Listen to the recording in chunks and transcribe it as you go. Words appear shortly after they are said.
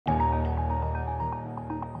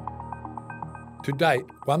To date,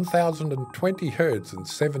 1,020 herds in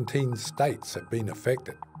 17 states have been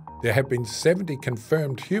affected. There have been 70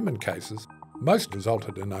 confirmed human cases. Most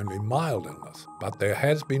resulted in only mild illness, but there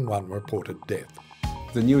has been one reported death.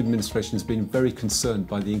 The new administration has been very concerned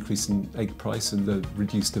by the increase in egg price and the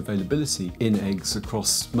reduced availability in eggs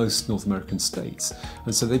across most North American states.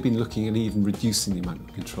 And so they've been looking at even reducing the amount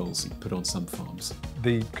of controls put on some farms.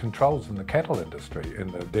 The controls in the cattle industry,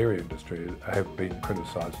 in the dairy industry, have been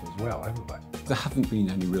criticised as well, haven't they? There haven't been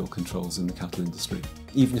any real controls in the cattle industry.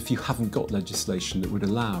 Even if you haven't got legislation that would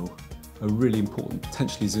allow a really important,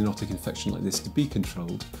 potentially zoonotic infection like this to be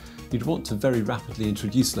controlled, you'd want to very rapidly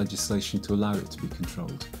introduce legislation to allow it to be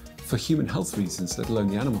controlled for human health reasons, let alone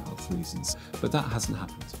the animal health reasons. But that hasn't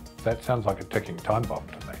happened. That sounds like a ticking time bomb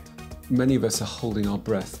to me. Many of us are holding our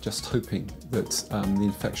breath, just hoping that the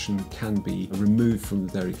infection can be removed from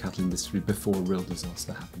the dairy cattle industry before a real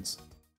disaster happens.